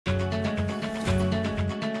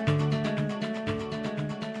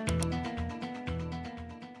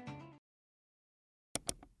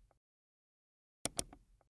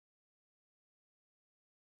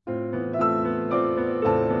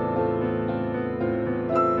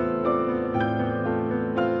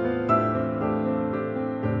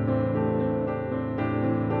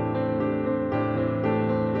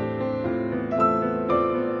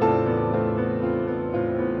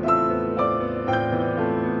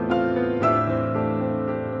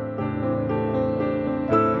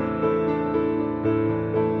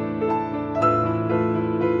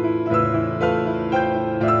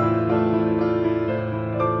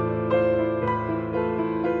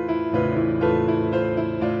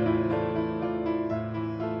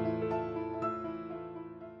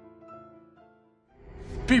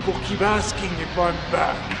People keep asking if I'm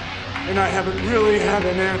back, and I haven't really had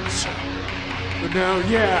an answer. But now,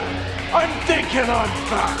 yeah, I'm thinking I'm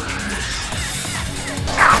back.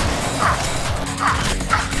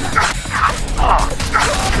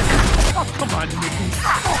 Oh, come on, Mickey.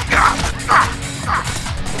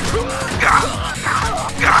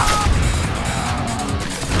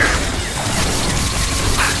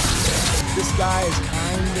 This guy is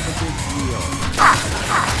kind of a big deal.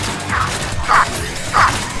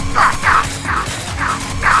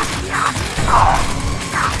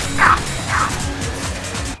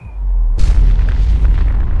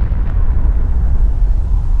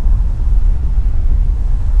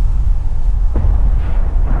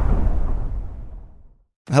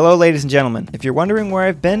 Hello ladies and gentlemen, if you're wondering where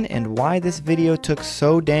I've been and why this video took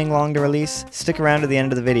so dang long to release, stick around to the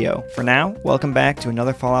end of the video. For now, welcome back to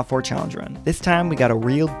another Fallout 4 challenge run. This time we got a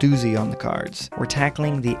real doozy on the cards. We're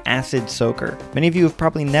tackling the Acid Soaker. Many of you have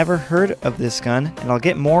probably never heard of this gun, and I'll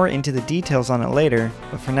get more into the details on it later,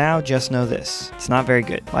 but for now just know this, it's not very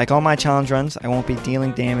good. Like all my challenge runs, I won't be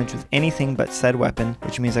dealing damage with anything but said weapon,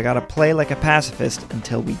 which means I gotta play like a pacifist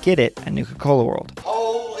until we get it at Nuka-Cola World.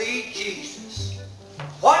 Holy Jesus.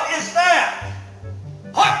 What is that?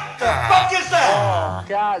 What the fuck is that? Oh,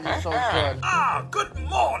 God, you're so good. Ah, good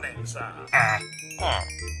morning, sir.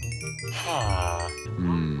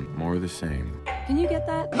 More of the same. Can you get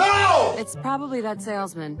that? No! It's probably that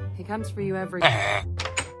salesman. He comes for you every...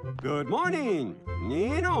 Good morning.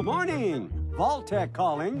 Nino, morning. Vaultec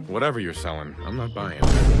calling. Whatever you're selling, I'm not buying.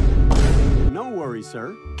 No worries,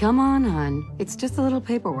 sir. Come on, hon. It's just a little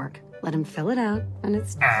paperwork. Let him fill it out, and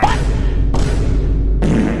it's...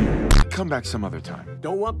 Come back some other time.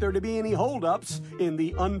 Don't want there to be any holdups in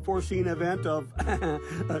the unforeseen event of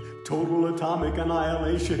total atomic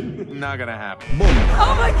annihilation. Not gonna happen.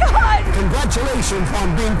 Oh my God! Congratulations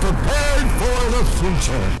on being prepared for the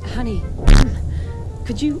future. Honey,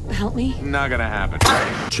 could you help me? Not gonna happen.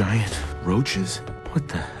 Giant roaches? What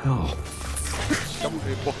the hell?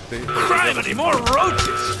 Criminy, more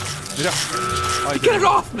roaches! Get it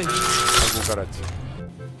off me!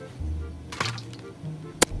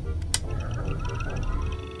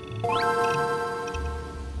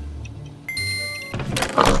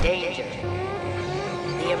 Danger.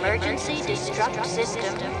 The emergency destruct system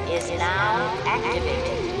is now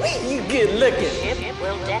activated. You get licking! Ship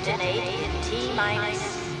will detonate in T-minus...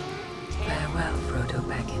 Farewell, Frodo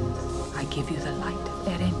Baggins. I give you the light of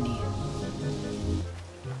Erennian.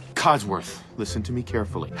 Codsworth, listen to me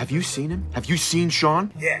carefully. Have you seen him? Have you seen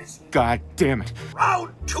Sean? Yes. God damn it.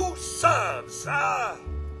 Round 2 serves, sir.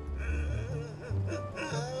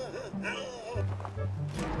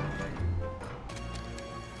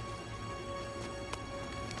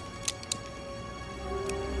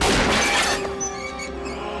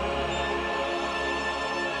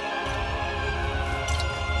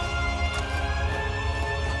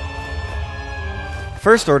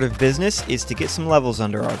 First order of business is to get some levels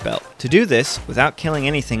under our belt. To do this, without killing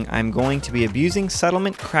anything, I'm going to be abusing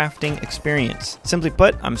settlement crafting experience. Simply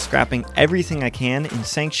put, I'm scrapping everything I can in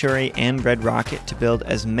Sanctuary and Red Rocket to build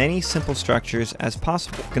as many simple structures as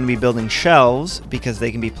possible. I'm going to be building shelves because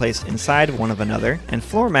they can be placed inside one of another, and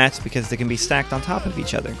floor mats because they can be stacked on top of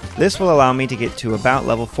each other. This will allow me to get to about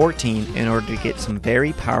level 14 in order to get some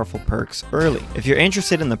very powerful perks early. If you're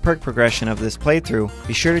interested in the perk progression of this playthrough,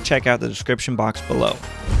 be sure to check out the description box below.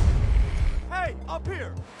 Hey, up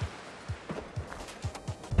here.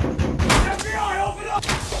 FBI, open up!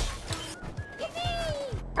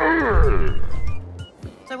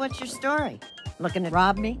 So what's your story? Looking to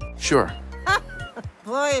rob me? Sure.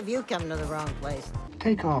 Boy, have you come to the wrong place.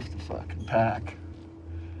 Take off the fucking pack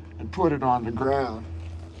and put it on the ground.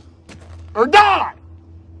 Or die!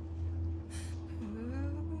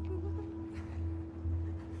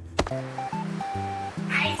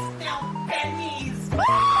 I smell pennies!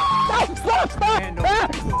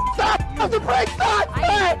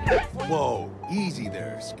 Whoa, easy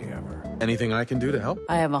there, scammer. Anything I can do to help?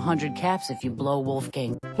 I have 100 caps if you blow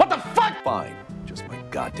Wolfgang. Fine. Just my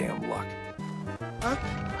goddamn luck.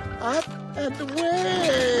 Up and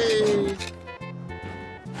away!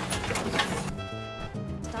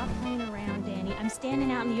 Stop playing around, Danny. I'm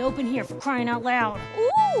standing out in the open here for crying out loud.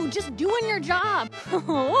 Ooh, just doing your job.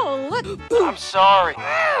 Oh, look. I'm sorry.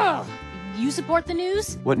 Ugh. You support the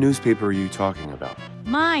news? What newspaper are you talking about?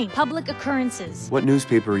 Mine. Public occurrences. What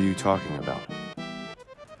newspaper are you talking about?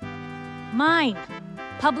 Mine.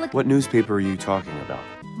 Public... What newspaper are you talking about?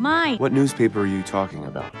 Mine. What newspaper are you talking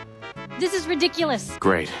about? This is ridiculous.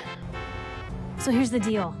 Great. So here's the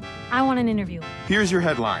deal. I want an interview. Here's your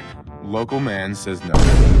headline. Local man says no.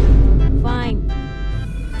 Fine.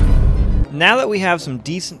 Now that we have some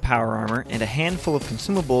decent power armor and a handful of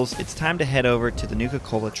consumables, it's time to head over to the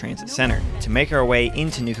Nuka-Cola Transit Center to make our way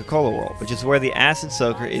into Nuka-Cola World, which is where the Acid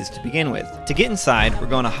Soaker is to begin with. To get inside, we're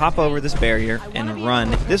going to hop over this barrier and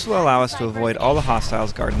run. This will allow us to avoid all the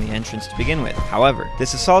hostiles guarding the entrance to begin with. However,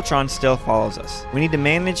 this Assaultron still follows us. We need to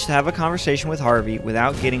manage to have a conversation with Harvey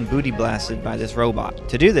without getting booty blasted by this robot.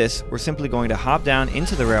 To do this, we're simply going to hop down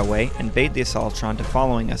into the railway and bait the Assaultron to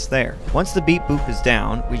following us there. Once the beep boop is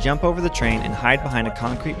down, we jump over the train and hide behind a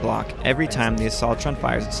concrete block every time the Assaultron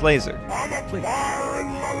fires its laser.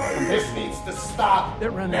 This needs to stop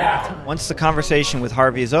now. Once the conversation with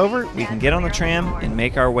Harvey is over, we can get on the tram and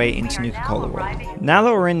make our way into Nuka-Cola World. Now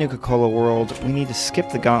that we're in Nuka-Cola World, we need to skip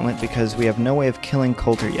the gauntlet because we have no way of killing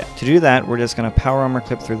Coulter yet. To do that, we're just going to power armor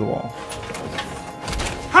clip through the wall.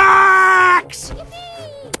 Hacks!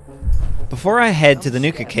 Before I head to the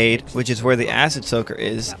Nuka-Cade, which is where the Acid Soaker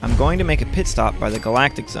is, I'm going to make a pit stop by the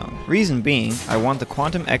Galactic Zone. Reason being, I want the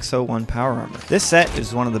Quantum XO1 power armor. This set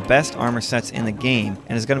is one of the best armor sets in the game,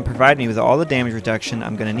 and is going to provide me with all the damage reduction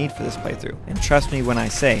I'm going to need for this playthrough. And trust me when I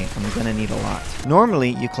say, I'm going to need a lot.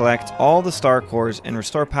 Normally, you collect all the star cores and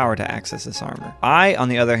restore power to access this armor. I, on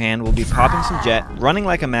the other hand, will be popping some jet, running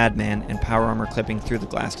like a madman, and power armor clipping through the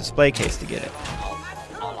glass display case to get it.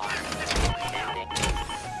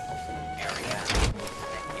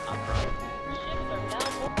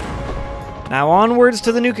 Now onwards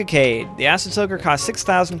to the Nuka-Cade. The Acid Soaker costs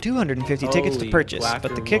 6,250 tickets to purchase,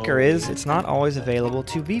 but the kicker is it's not always available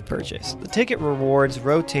to be purchased. The ticket rewards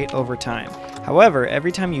rotate over time. However,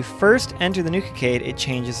 every time you first enter the Nuka-Cade, it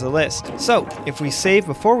changes the list. So, if we save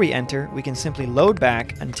before we enter, we can simply load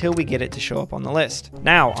back until we get it to show up on the list.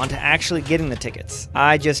 Now, on to actually getting the tickets.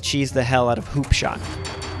 I just cheesed the hell out of Hoop Shot.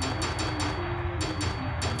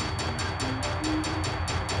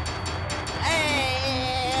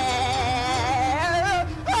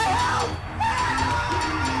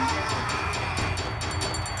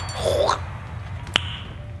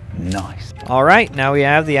 Nice. Alright, now we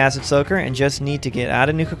have the Acid Soaker and just need to get out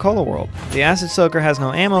of Nuka-Cola World. The Acid Soaker has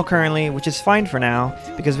no ammo currently, which is fine for now,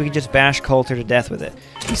 because we can just bash Coulter to death with it.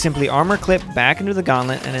 We simply armor clip back into the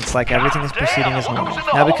gauntlet and it's like everything is proceeding as normal.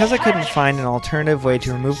 Now because I couldn't find an alternative way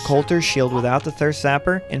to remove Coulter's shield without the Thirst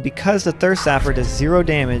Zapper, and because the Thirst Zapper does 0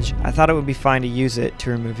 damage, I thought it would be fine to use it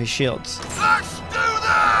to remove his shields. Let's do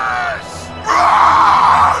this!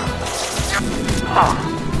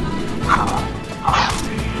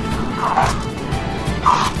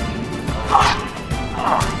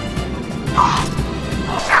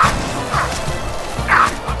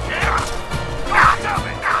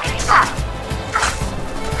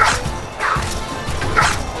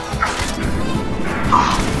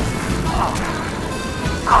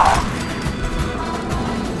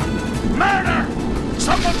 Murder!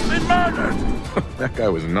 Someone's been murdered! That guy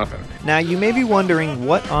was nothing. Now you may be wondering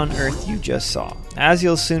what on earth you just saw. As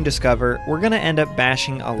you'll soon discover, we're going to end up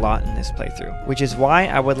bashing a lot in this playthrough, which is why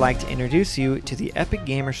I would like to introduce you to the epic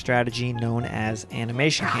gamer strategy known as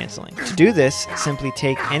animation canceling. To do this, simply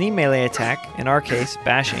take any melee attack, in our case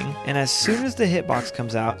bashing, and as soon as the hitbox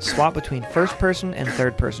comes out, swap between first person and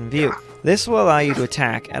third person view. This will allow you to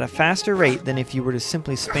attack at a faster rate than if you were to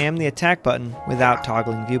simply spam the attack button without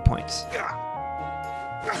toggling viewpoints.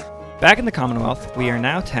 Back in the Commonwealth, we are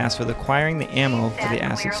now tasked with acquiring the ammo for the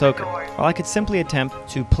Acid Soaker. While I could simply attempt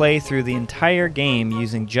to play through the entire game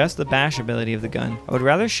using just the bash ability of the gun, I would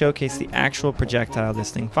rather showcase the actual projectile this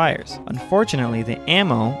thing fires. Unfortunately, the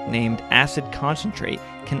ammo, named Acid Concentrate,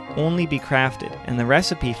 can only be crafted, and the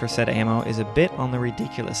recipe for said ammo is a bit on the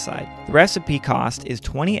ridiculous side. The recipe cost is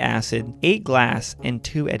 20 acid, 8 glass, and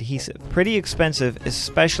 2 adhesive. Pretty expensive,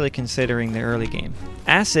 especially considering the early game.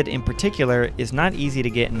 Acid in particular is not easy to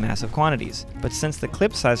get in massive quantities, but since the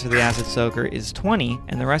clip size for the Acid Soaker is 20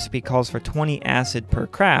 and the recipe calls for 20 acid per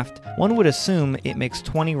craft, one would assume it makes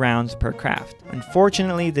 20 rounds per craft.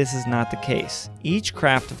 Unfortunately, this is not the case. Each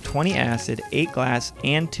craft of 20 acid, 8 glass,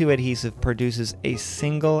 and 2 adhesive produces a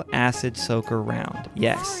single Acid Soaker round.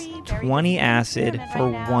 Yes, 20 acid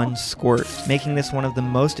for 1 squirt, making this one of the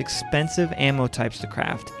most expensive ammo types to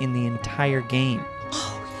craft in the entire game.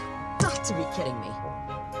 Oh, you've got to be kidding me.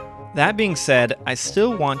 That being said, I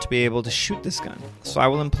still want to be able to shoot this gun, so I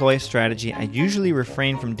will employ a strategy I usually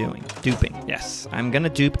refrain from doing, duping. Yes, I'm gonna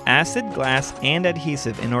dupe acid, glass, and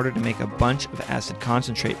adhesive in order to make a bunch of acid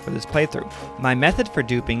concentrate for this playthrough. My method for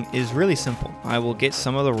duping is really simple. I will get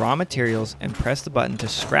some of the raw materials and press the button to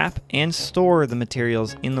scrap and store the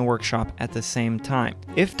materials in the workshop at the same time.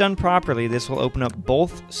 If done properly, this will open up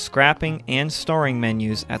both scrapping and storing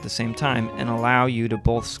menus at the same time and allow you to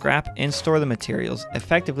both scrap and store the materials,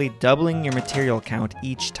 effectively doubling your material count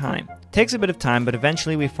each time. Takes a bit of time, but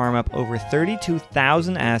eventually we farm up over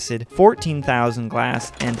 32,000 acid, 14,000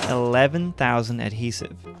 glass, and 11,000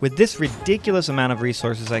 adhesive. With this ridiculous amount of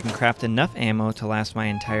resources, I can craft enough ammo to last my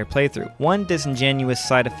entire playthrough. One disingenuous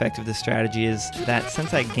side effect of this strategy is that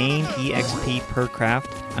since I gain EXP per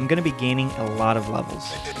craft, I'm going to be gaining a lot of levels.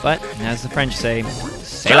 But, as the French say,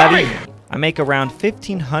 c'est la vie! I make around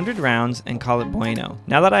 1,500 rounds and call it bueno.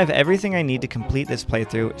 Now that I have everything I need to complete this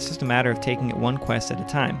playthrough, it's just a matter of taking it one quest at a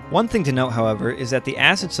time. One thing to note, however, is that the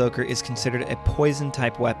Acid Soaker is considered a poison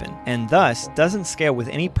type weapon, and thus doesn't scale with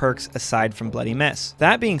any perks aside from Bloody Mess.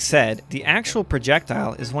 That being said, the actual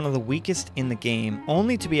projectile is one of the weakest in the game,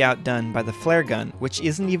 only to be outdone by the flare gun, which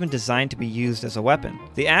isn't even designed to be used as a weapon.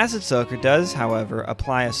 The Acid Soaker does, however,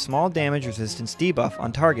 apply a small damage resistance debuff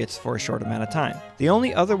on targets for a short amount of time. The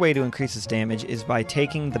only other way to increase its damage is by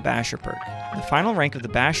taking the Basher perk. The final rank of the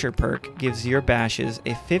Basher perk gives your bashes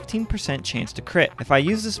a 15% chance to crit. If I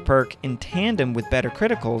use this perk in tandem with better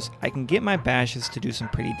criticals, I can get my bashes to do some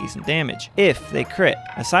pretty decent damage, if they crit.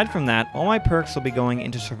 Aside from that, all my perks will be going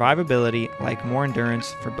into survivability, like more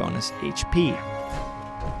endurance for bonus HP.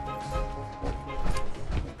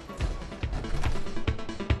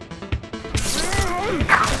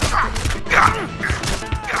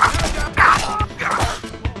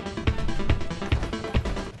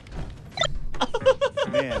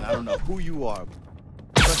 Man, I don't know who you are.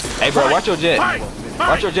 Hey, bro, watch your jet.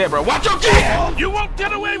 Watch your jet, bro. Watch your jet! You won't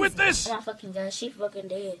get away with this! I fucking got she fucking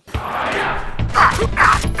dead.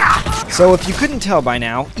 So if you couldn't tell by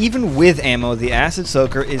now, even with ammo, the Acid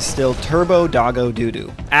Soaker is still turbo doggo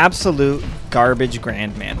doo-doo. Absolute garbage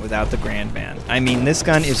Grandman without the Grandman. I mean, this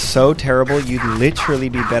gun is so terrible, you'd literally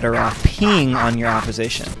be better off peeing on your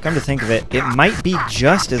opposition. Come to think of it, it might be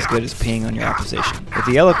just as good as peeing on your opposition. With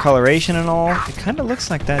the yellow coloration and all, it kind of looks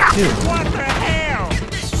like that too. What the hell?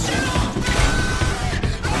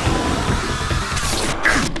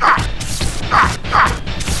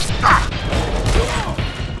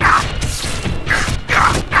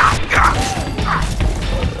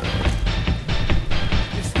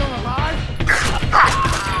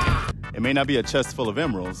 It may not be a chest full of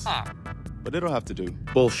emeralds, but it'll have to do.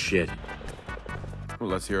 Bullshit. Well,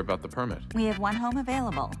 let's hear about the permit. We have one home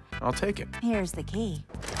available. I'll take it. Here's the key.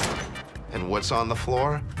 And what's on the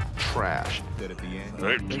floor? Trash. Dead at the end.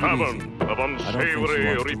 A tavern of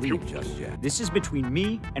unsavory repute. Just yet. This is between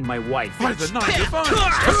me and my wife. By the night, you're fine.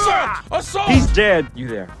 Assault! Assault! He's dead. You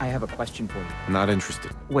there. I have a question for you. Not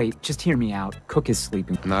interested. Wait, just hear me out. Cook is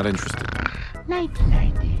sleeping. Not interested.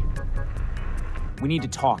 Nighty-nighty. We need to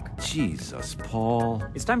talk. Jesus, Paul.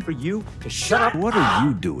 It's time for you to shut up. What are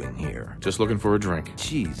you doing here? Just looking for a drink.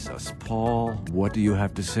 Jesus, Paul. What do you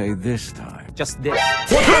have to say this time? Just this.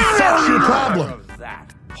 What the fuck's your problem?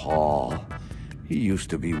 That. Paul. He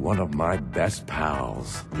used to be one of my best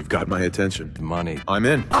pals. You've got my attention. Money. I'm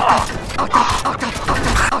in.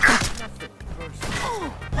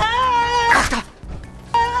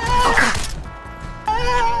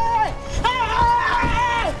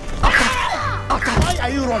 Why are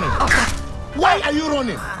you running? Why are you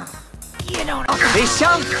running? You don't.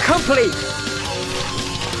 Mission complete.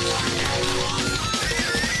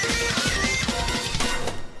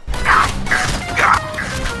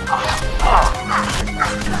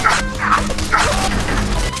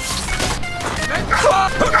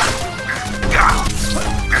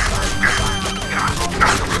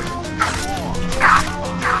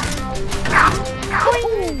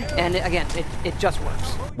 And again, it just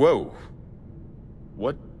works. Whoa.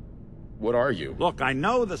 What are you? Look, I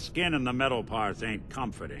know the skin and the metal parts ain't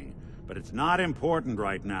comforting, but it's not important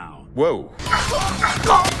right now. Whoa.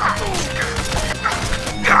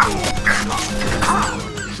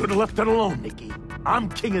 Should've left it alone, Nikki. I'm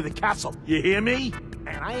king of the castle. You hear me?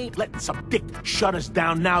 And I ain't letting some dick shut us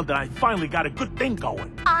down now that I finally got a good thing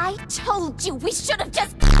going. I told you we should have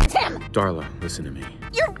just killed him! Darla, listen to me.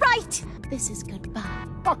 You're right! This is goodbye.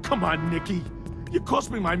 Oh, come on, Nikki. You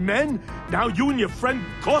cost me my men, now you and your friend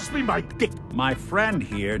cost me my dick. My friend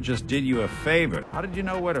here just did you a favor. How did you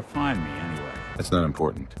know where to find me, anyway? That's not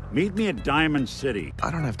important. Meet me at Diamond City.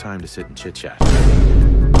 I don't have time to sit and chit-chat.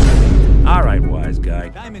 All right, wise guy.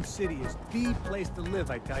 Diamond City is the place to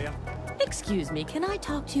live, I tell ya. Excuse me, can I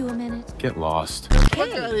talk to you a minute? Get lost.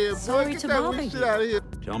 Hey, sorry to bother you.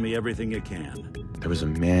 Tell me everything you can. There was a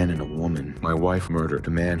man and a woman. My wife murdered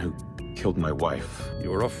a man who killed my wife.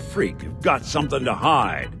 You're a freak. You've got something to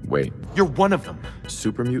hide. Wait, you're one of them.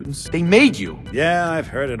 Super mutants? They made you. Yeah, I've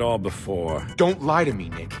heard it all before. Don't lie to me,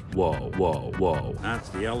 Nick. Whoa, whoa, whoa. That's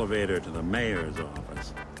the elevator to the mayor's office.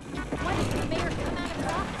 Why did the mayor come out of his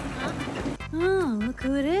office, huh? Oh, look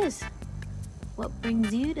who it is. What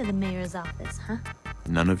brings you to the mayor's office, huh?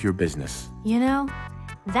 None of your business. You know,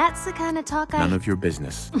 that's the kind of talk None of your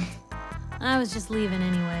business. I was just leaving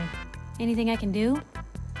anyway. Anything I can do?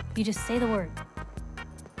 You just say the word.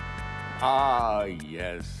 Ah,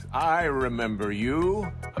 yes. I remember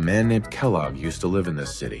you. A man named Kellogg used to live in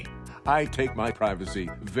this city. I take my privacy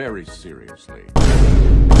very seriously.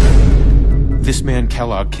 This man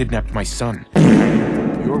Kellogg kidnapped my son.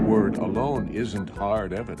 Your word alone isn't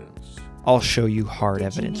hard evidence. I'll show you hard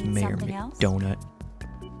evidence, Mayor McDonut.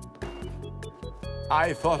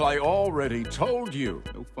 I thought I already told you.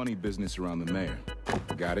 No funny business around the mayor.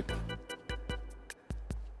 Got it?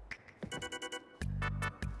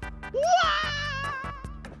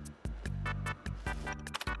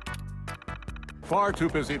 Far too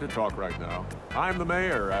busy to talk right now. I'm the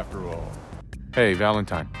mayor, after all. Hey,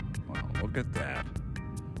 Valentine. Well, look at that.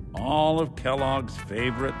 All of Kellogg's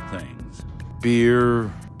favorite things.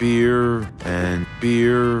 Beer, and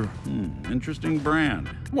beer. Interesting brand.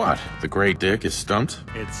 What? The Great Dick is stumped?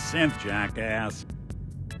 It's synth, jackass.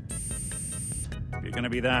 If you're gonna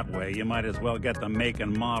be that way, you might as well get the make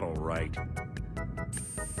and model right.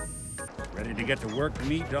 Ready to get to work,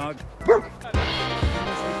 meat dog?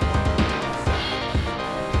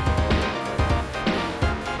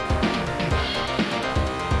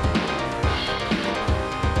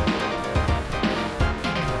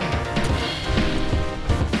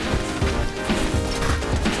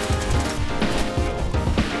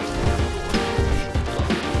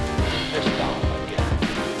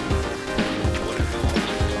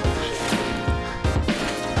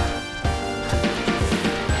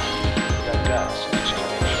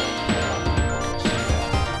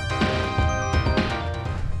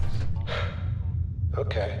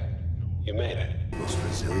 Okay, you made it. Most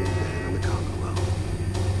resilient man in the Commonwealth.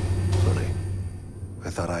 Funny. I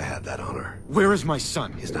thought I had that honor. Where is my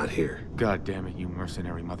son? He's not here. God damn it, you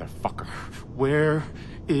mercenary motherfucker. Where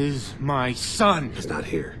is my son? He's not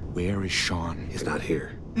here. Where is Sean? He's not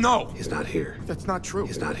here. No! He's not here. That's not true.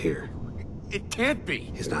 He's not here. It can't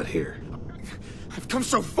be. He's not here. I've come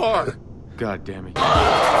so far. God damn it.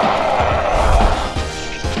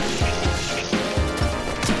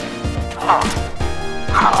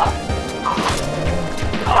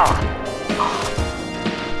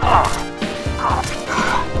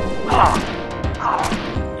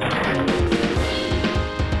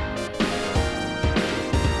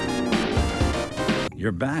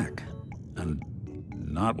 You're back. And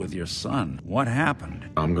not with your son. What happened?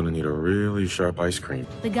 I'm gonna need a really sharp ice cream.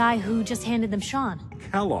 The guy who just handed them Sean.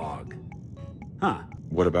 Kellogg. Huh.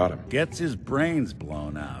 What about him? Gets his brains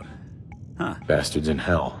blown out. Huh. Bastards in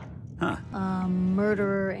hell. Huh. A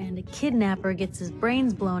murderer and a kidnapper gets his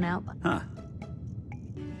brains blown out. Huh.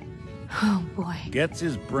 Oh, boy. Gets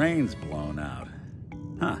his brains blown out.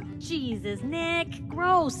 Huh. Jesus, Nick.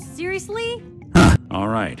 Gross. Seriously? Huh. All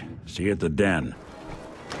right. See you at the den.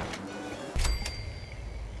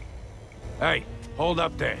 Hey, hold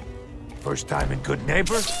up there. First time in Good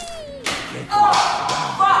Neighbor?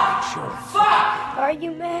 Fuck! Are you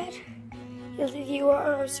mad? Yes, if you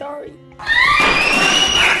are, I'm sorry.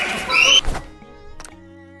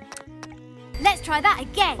 Let's try that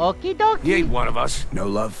again. Okie dokie. He ain't one of us. No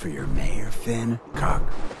love for your mayor, Finn? Cock.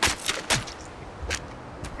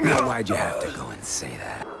 Now, why'd you have to go and say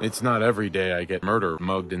that? It's not every day I get murder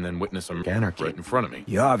mugged and then witness some anarchy right in front of me.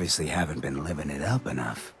 You obviously haven't been living it up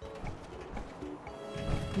enough.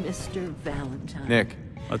 Mr. Valentine. Nick.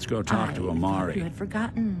 Let's go talk to Amari. You had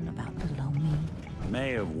forgotten about little me.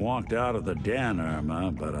 May have walked out of the den,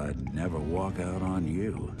 Irma, but I'd never walk out on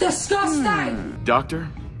you. Disgusting! Doctor,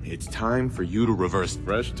 it's time for you to reverse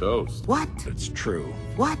fresh toast. What? It's true.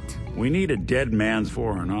 What? We need a dead man's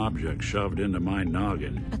foreign object shoved into my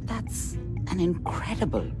noggin. But that's an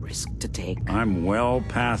incredible risk to take. I'm well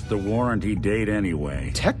past the warranty date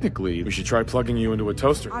anyway. Technically, we should try plugging you into a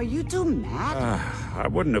toaster. Are you two mad? I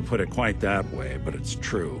wouldn't have put it quite that way, but it's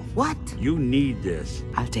true. What? You need this.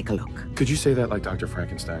 I'll take a look. Could you say that like Dr.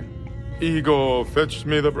 Frankenstein? Ego, fetch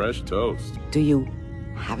me the fresh toast. Do you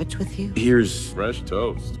have it with you? Here's fresh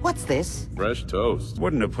toast. What's this? Fresh toast.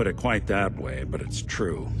 Wouldn't have put it quite that way, but it's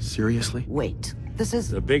true. Seriously? Wait, this is...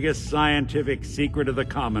 The biggest scientific secret of the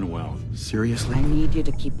Commonwealth. Seriously? I need you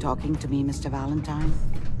to keep talking to me, Mr. Valentine.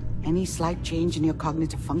 Any slight change in your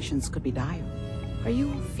cognitive functions could be dire. Are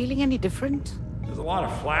you feeling any different? There's a lot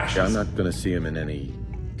of flashes. Yeah, I'm not gonna see him in any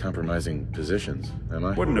compromising positions, am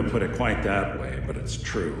I? Wouldn't have put it quite that way, but it's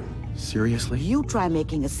true. Seriously? You try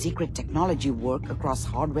making a secret technology work across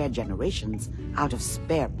hardware generations out of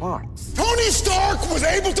spare parts. Tony Stark was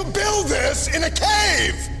able to build this in a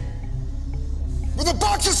cave! With a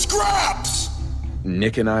box of scraps!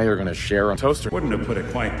 Nick and I are gonna share a toaster. Wouldn't have put it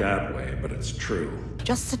quite that way, but it's true.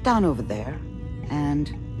 Just sit down over there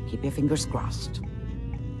and keep your fingers crossed.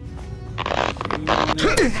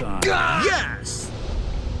 Yes!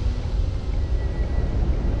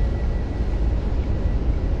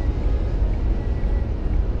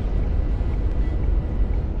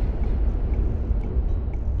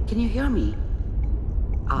 Can you hear me?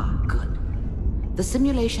 Ah, good. The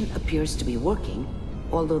simulation appears to be working,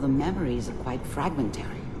 although the memories are quite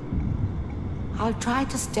fragmentary. I'll try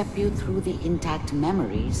to step you through the intact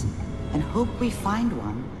memories and hope we find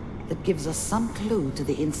one that gives us some clue to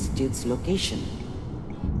the Institute's location.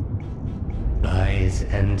 Rise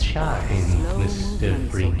and shine, Mr.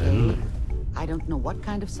 Freeman. Okay. I don't know what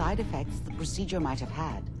kind of side effects the procedure might have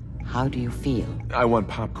had. How do you feel? I want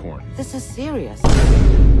popcorn. This is serious.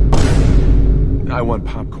 I want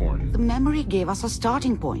popcorn. The memory gave us a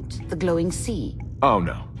starting point, the glowing sea. Oh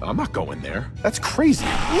no, I'm not going there. That's crazy.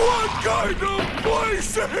 What kind of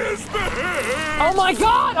place is this? Oh my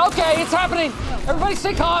God! Okay, it's happening. Everybody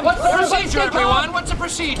stay calm. What's the procedure, everyone? What's the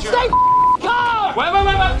procedure? Stay calm! Wait.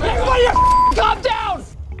 Everybody calm down!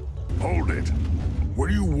 Hold it. What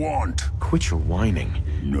do you want? Quit your whining.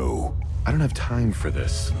 No. I don't have time for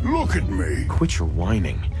this. Look at me. Quit your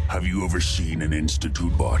whining. Have you ever seen an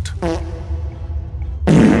Institute bot?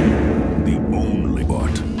 The only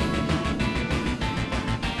bot.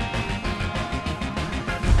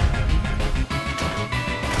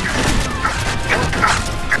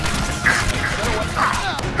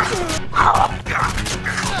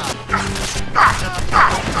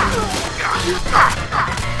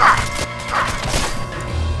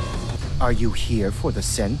 Are you here for the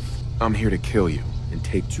synth? I'm here to kill you and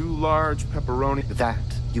take 2 large pepperoni. That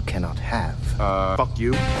you cannot have. Fuck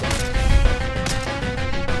you.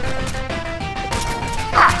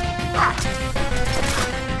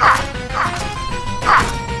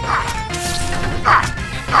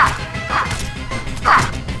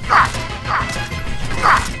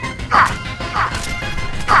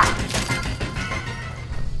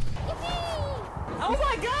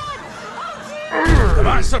 Am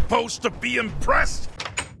I supposed to be impressed?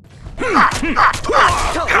 It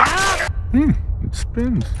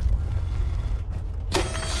spins.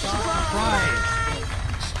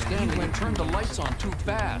 Danny went turned the lights on too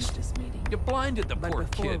fast. You blinded the poor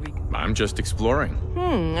kid. I'm just exploring.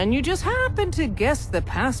 And you just happened to guess the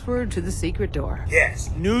password to the secret door. Yes.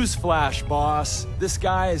 Newsflash, boss. This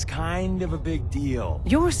guy is kind of a big deal.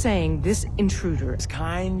 You're saying this intruder It's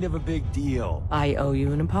kind of a big deal. I owe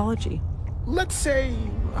you an apology. Let's say,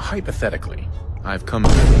 hypothetically, I've come...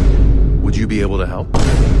 Would you be able to help?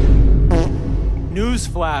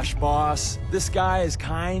 Newsflash, boss. This guy is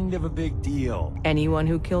kind of a big deal. Anyone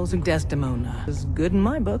who kills a Desdemona is good in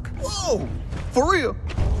my book. Whoa! For real?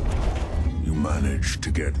 You managed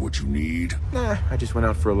to get what you need? Nah, I just went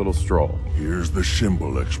out for a little stroll. Here's the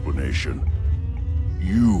simple explanation.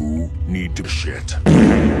 You need to shit.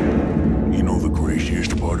 You know the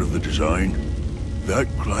craziest part of the design? That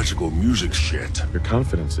classical music shit. Your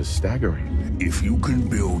confidence is staggering. If you can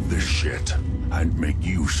build this shit and make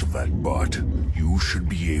use of that bot, you should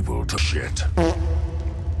be able to shit.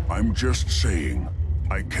 I'm just saying,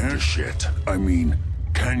 I can't shit. I mean,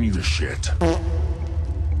 can you shit?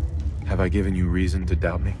 Have I given you reason to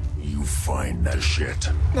doubt me? You find that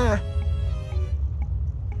shit. Nah.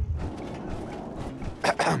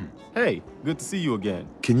 Hey, good to see you again.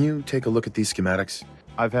 Can you take a look at these schematics?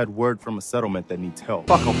 I've had word from a settlement that needs help.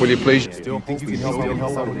 Fuck off, will you please? Still think you can help with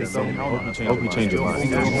something? Hope you change your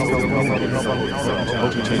mind. Hope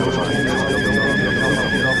you change your mind.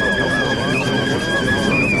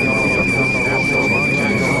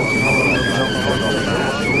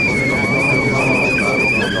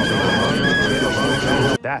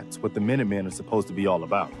 That's what the Minutemen are supposed to be all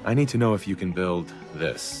about. I need to know if you can build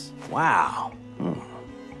this. Wow.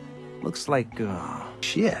 Looks like,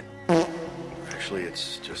 shit. Actually,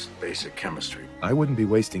 it's just basic chemistry. I wouldn't be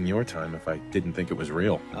wasting your time if I didn't think it was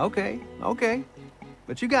real. Okay.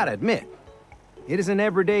 But you gotta admit, it isn't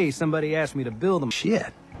every day somebody asks me to build them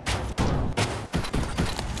shit.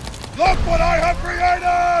 Look what I have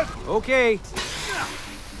created! Okay.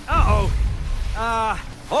 Uh-oh.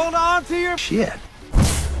 Hold on to your shit.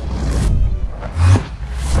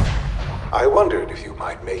 I wondered if you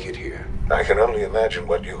might make it here. I can only imagine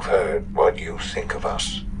what you've heard, what you think of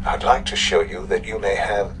us. I'd like to show you that you may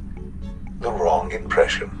have the wrong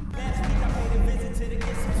impression.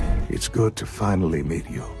 It's good to finally meet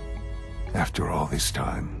you, after all this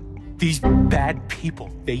time. These bad people,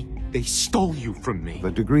 they stole you from me. The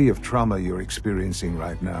degree of trauma you're experiencing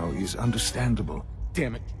right now is understandable.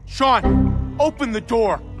 Damn it. Sean, open the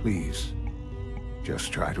door. Please,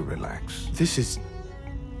 Just try to relax. This is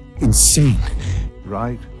insane.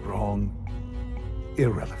 Right, wrong,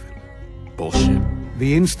 irrelevant. Bullshit.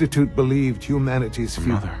 The Institute believed humanity's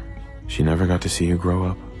future. Mother, she never got to see you grow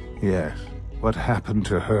up? Yes. What happened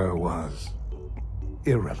to her was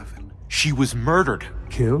irrelevant. She was murdered.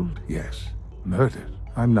 Killed? Yes. Murdered?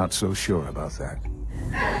 I'm not so sure about that.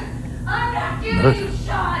 I'm not giving Murder. you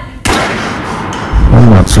shot! I'm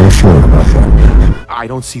not so sure about that. I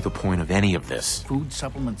don't see the point of any of this. Food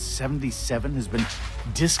supplement 77 has been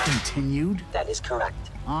discontinued? That is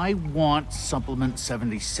correct. I want supplement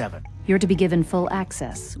 77. You're to be given full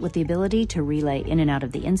access, with the ability to relay in and out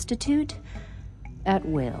of the Institute at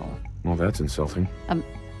will. Well, that's insulting.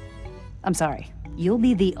 I'm sorry. You'll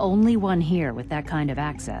be the only one here with that kind of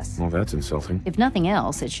access. Well, that's insulting. If nothing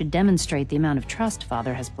else, it should demonstrate the amount of trust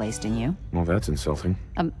Father has placed in you. Well, that's insulting.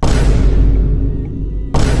 I'm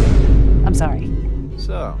sorry.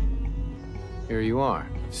 So, here you are.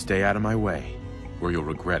 Stay out of my way, or you'll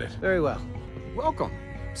regret it. Very well. Welcome.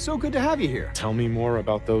 So good to have you here. Tell me more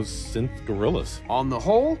about those synth gorillas. On the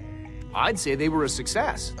whole, I'd say they were a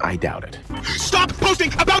success. I doubt it. Stop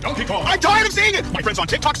posting about Donkey Kong! I'm tired of seeing it! My friends on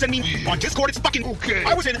TikTok send me, on Discord it's fucking... Okay.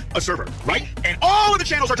 I was in a server, right? And all of the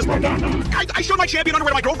channels are just... I showed my champion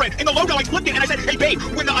underwear to my girlfriend, and the logo, I flipped it, and I said, hey babe,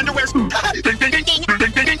 when the underwear's... Ding, ding, ding, ding,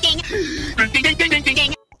 ding, ding, ding, ding, ding, ding, ding, ding,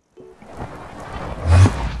 ding.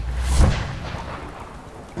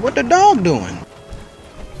 What the dog doing?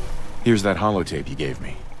 Here's that holotape you gave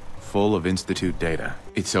me, full of Institute data.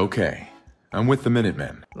 It's okay. I'm with the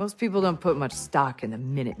Minutemen. Most people don't put much stock in the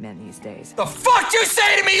Minutemen these days. The fuck you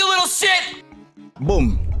say to me, you little shit?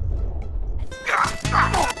 Boom.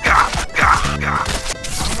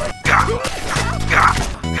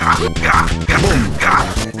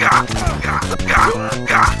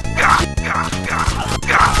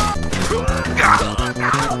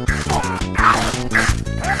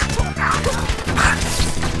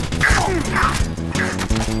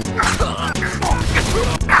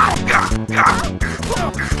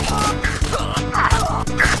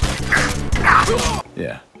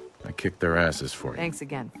 Yeah, I kicked their asses for you. Thanks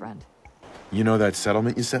again, friend. You know that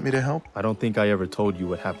settlement you sent me to help? I don't think I ever told you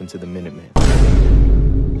what happened to the Minutemen.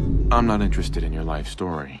 I'm not interested in your life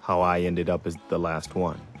story. How I ended up as the last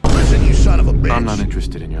one. Listen, you son of a bitch. I'm not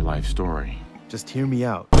interested in your life story. Just hear me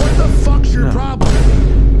out. What the fuck's your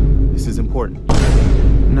problem? This is important.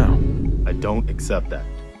 No. I don't accept that.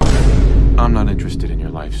 I'm not interested in your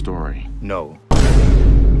life story. No.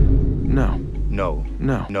 No. No.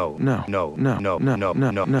 No. No. No. No. No. No. No. No.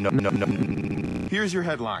 No. No. No. No. Here's your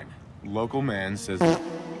headline. Local man says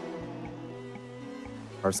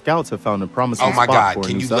our scouts have found a promising Oh my spot God, for a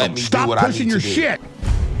can new you let settlement. me do what I need to do? Stop pushing your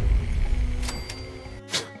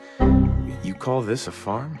shit! You call this a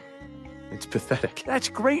farm? It's pathetic. That's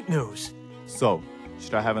great news. So,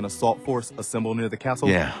 should I have an assault force assemble near the castle?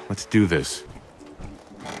 Yeah, let's do this.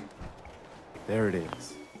 There it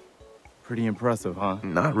is. Pretty impressive, huh?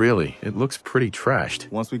 Not really. It looks pretty trashed.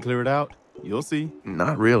 Once we clear it out, you'll see.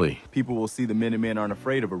 Not really. People will see the Minutemen aren't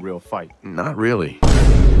afraid of a real fight. Not really.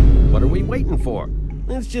 What are we waiting for?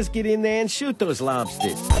 Let's just get in there and shoot those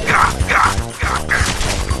lobsters.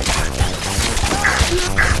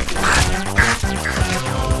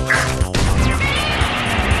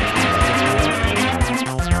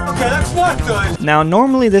 Okay, that's not good. Now,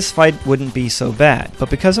 normally this fight wouldn't be so bad, but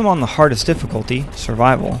because I'm on the hardest difficulty,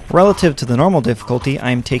 survival, relative to the normal difficulty,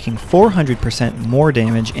 I am taking 400% more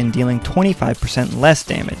damage and dealing 25% less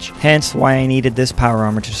damage, hence why I needed this power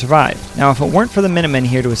armor to survive. Now, if it weren't for the Minutemen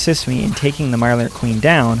here to assist me in taking the Mirelurk Queen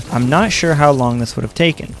down, I'm not sure how long this would have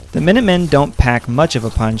taken. The Minutemen don't pack much of a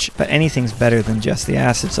punch, but anything's better than just the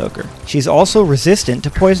Acid Soaker. She's also resistant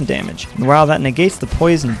to poison damage, and while that negates the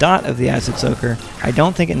poison dot of the Acid Soaker, I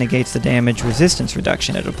don't think it negates the damage resistance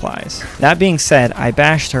reduction it applies. That being said, I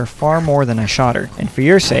bashed her far more than I shot her, and for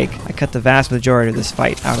your sake, I cut the vast majority of this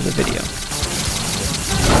fight out of the video.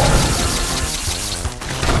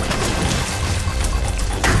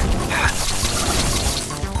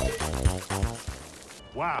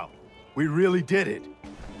 Wow, we really did it.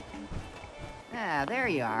 Ah, there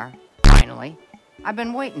you are. Finally. I've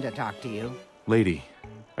been waiting to talk to you. Lady,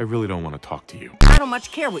 I really don't want to talk to you. I don't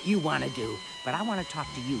much care what you want to do, but I want to talk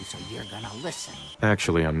to you, so you're gonna listen.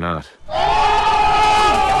 Actually, I'm not.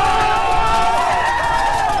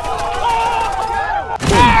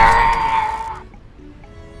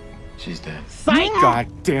 She's dead. Psych! God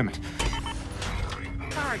damn it.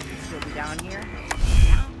 Sorry, you should be down here.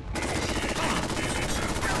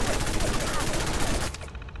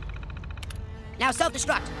 Now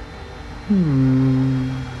self-destruct.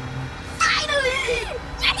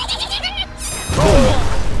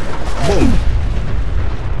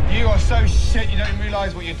 shit, you don't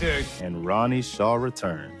realize what you do. And Ronnie Shaw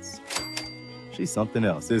returns. She's something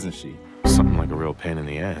else, isn't she? Something like a real pain in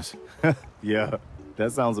the ass. Yeah,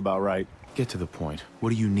 that sounds about right. Get to the point. What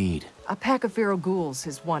do you need? A pack of feral ghouls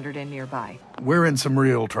has wandered in nearby. We're in some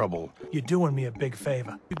real trouble. You're doing me a big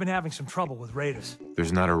favor. We've been having some trouble with raiders.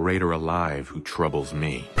 There's not a raider alive who troubles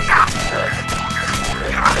me.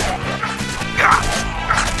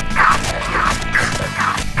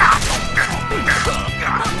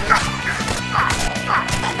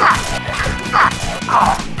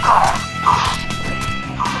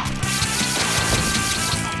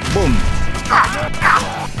 Boom.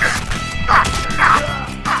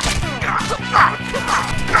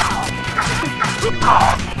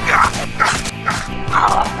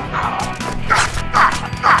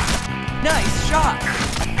 Nice shot.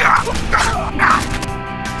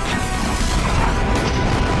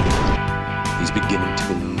 He's beginning to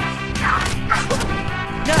believe.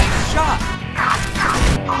 Nice shot.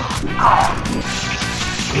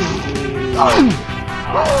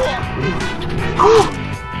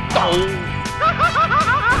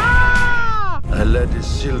 I led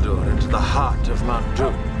Isildur into the heart of Mount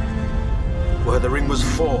Doom, where the ring was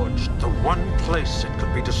forged, the one place it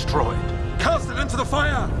could be destroyed. Cast it into the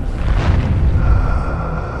fire!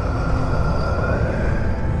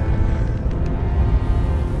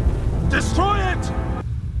 Destroy it!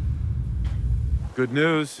 Good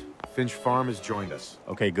news. Finch Farm has joined us.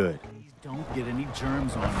 Okay, good. Please don't get any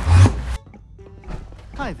germs on you.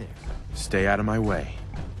 Hi there. Stay out of my way,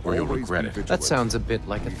 or you'll regret it. That sounds a bit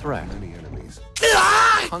like a threat.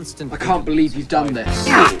 I can't believe you've done this.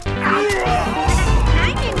 I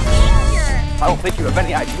don't think you have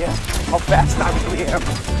any idea how fast I really am.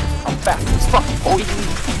 I'm fast as fuck, boy.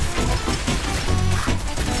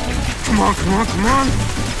 Come on, come on, come on!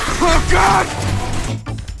 Oh, God!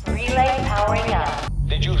 Relay powering up.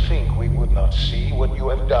 Did you think we would not see what you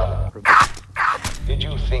have done? Did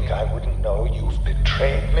you think I wouldn't know you've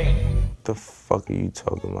betrayed me? The fuck are you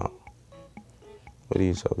talking about? What are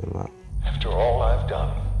you talking about? After all I've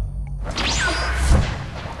done.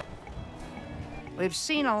 We've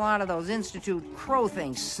seen a lot of those Institute crow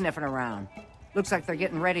things sniffing around. Looks like they're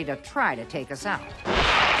getting ready to try to take us out.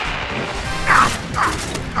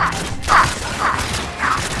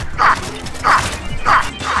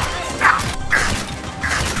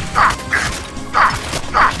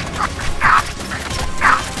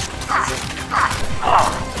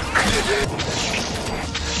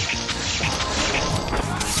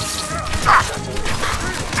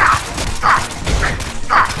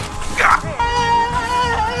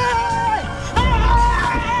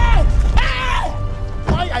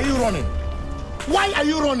 Why are you running? Why are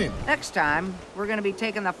you running? Next time, we're gonna be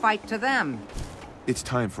taking the fight to them. It's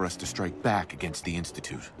time for us to strike back against the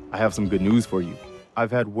Institute. I have some good news for you.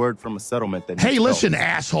 I've had word from a settlement that... Hey, listen,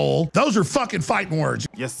 asshole. Those are fucking fighting words.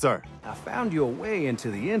 Yes, sir. I found you a way into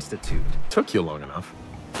the Institute. Took you long enough.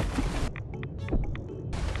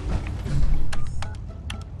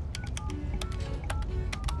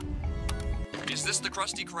 Is this the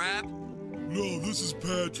Krusty Krab? No, this is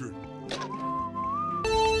Patrick.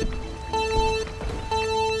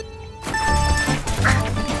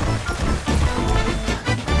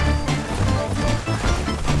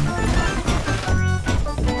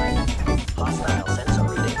 Hostile sensor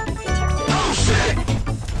reading detected. Oh, shit!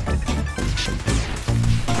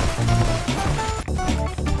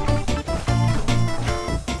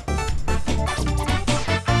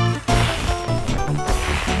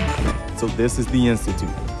 So this is the Institute.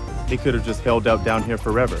 They could have just held out down here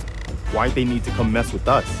forever. Why'd they need to come mess with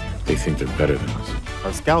us? They think they're better than us.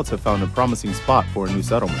 Our scouts have found a promising spot for a new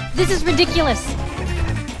settlement. This is ridiculous.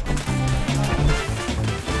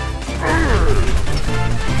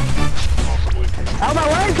 Out of my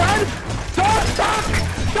way, son! Don't stop!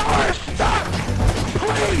 Don't stop!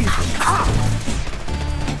 Please!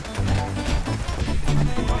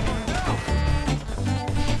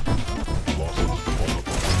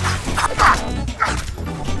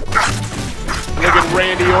 Look at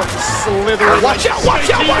Randy Orton slithering. Watch out! Watch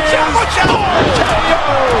out! Watch out! Watch out!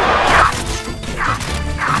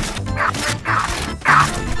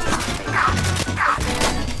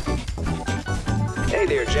 Hey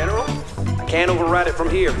there, General. I can't override it from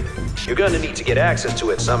here. You're gonna need to get access to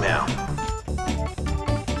it somehow.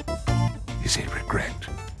 Is it regret?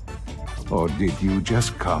 Or did you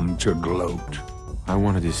just come to gloat? I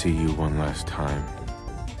wanted to see you one last time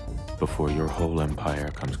before your whole empire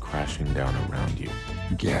comes crashing down around you.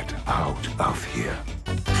 Get out of here.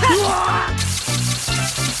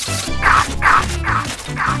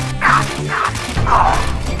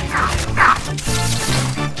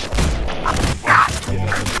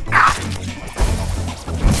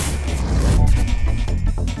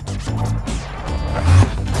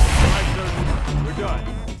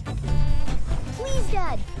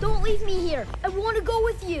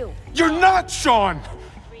 You're not Sean!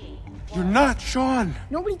 You're not Sean!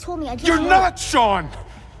 Nobody told me I can't. You're not Sean!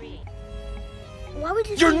 Why would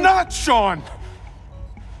you You're say not Sean!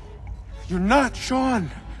 You're not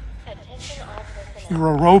Sean! You're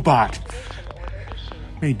a robot.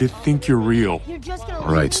 Made to think you're real. You're just gonna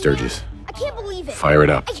All right, Sturgis. I can't believe it. Fire it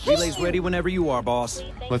up. Relay's ready whenever you are, boss.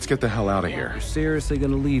 Let's get the hell out of here. You're seriously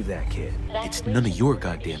gonna leave that kid? It's none of your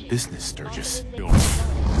goddamn business, Sturgis.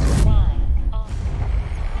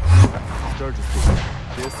 Sturgis,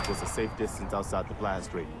 this was a safe distance outside the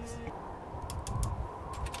blast radius.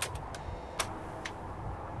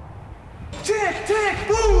 Tick, tick,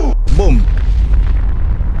 boom! Boom.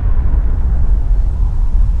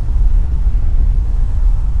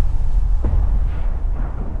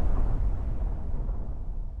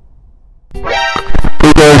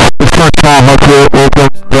 Hey guys, it's my Tomahawk here. Welcome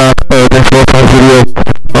back. Thanks for watching my video.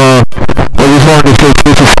 I just wanted to say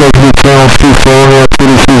please subscribe to the channel to follow me up through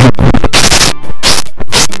the season.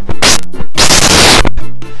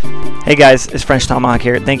 Hey guys, it's French Tomahawk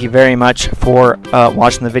here. Thank you very much for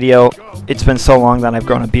watching the video. It's been so long that I've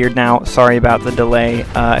grown a beard now. Sorry about the delay.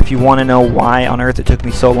 If you want to know why on earth it took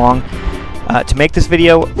me so long to make this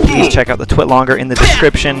video, please check out the Twitlonger in the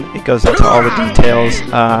description. It goes into all the details,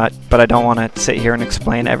 but I don't want to sit here and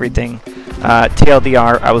explain everything.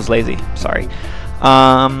 TLDR, I was lazy. Sorry.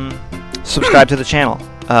 Subscribe to the channel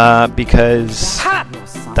because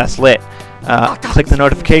that's lit. Click the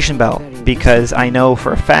notification bell because I know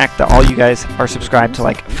for a fact that all you guys are subscribed to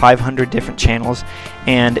like 500 different channels,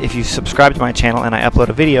 and if you subscribe to my channel and I upload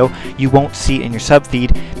a video, you won't see it in your sub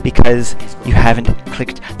feed because you haven't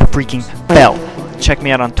clicked the freaking bell. Check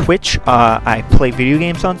me out on Twitch. I play video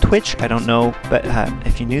games on Twitch. I don't know but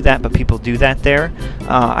if you knew that, but people do that there.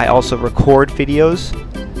 I also record videos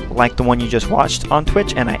like the one you just watched on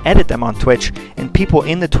Twitch, and I edit them on Twitch, and people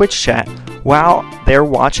in the Twitch chat, while they're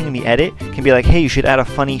watching the edit, can be like, hey, you should add a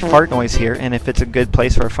funny fart noise here, and if it's a good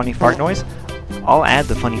place for a funny fart noise, I'll add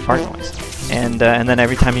the funny fart noise. And then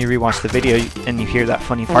every time you rewatch the video and you hear that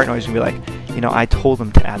funny fart noise, you'll be like, you know, I told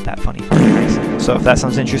them to add that funny fart noise. So if that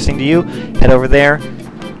sounds interesting to you, head over there,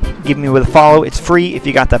 give me with a follow. It's free. If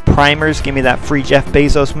you got the primers, give me that free Jeff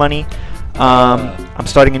Bezos money. I'm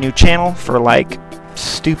starting a new channel for like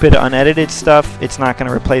stupid unedited stuff. It's not going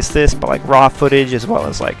to replace this, but like raw footage as well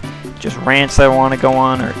as like just rants that I want to go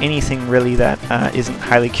on, or anything really that isn't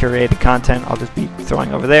highly curated content, I'll just be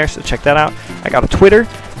throwing over there, so check that out. I got a Twitter,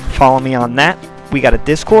 follow me on that. We got a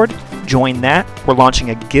Discord, join that. We're launching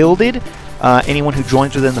a Gilded. Anyone who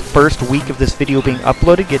joins within the first week of this video being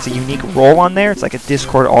uploaded gets a unique role on there. It's like a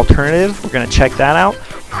Discord alternative. We're going to check that out.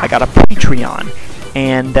 I got a Patreon,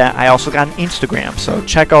 and I also got an Instagram, so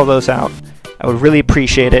check all those out. I would really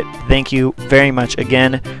appreciate it. Thank you very much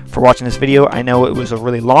again for watching this video. I know it was a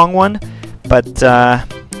really long one, but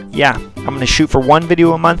yeah, I'm going to shoot for one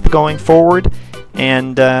video a month going forward,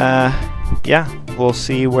 and yeah, we'll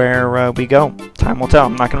see where we go. Time will tell.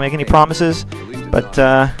 I'm not going to make any promises, but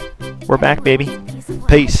we're back, baby.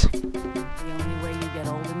 Peace.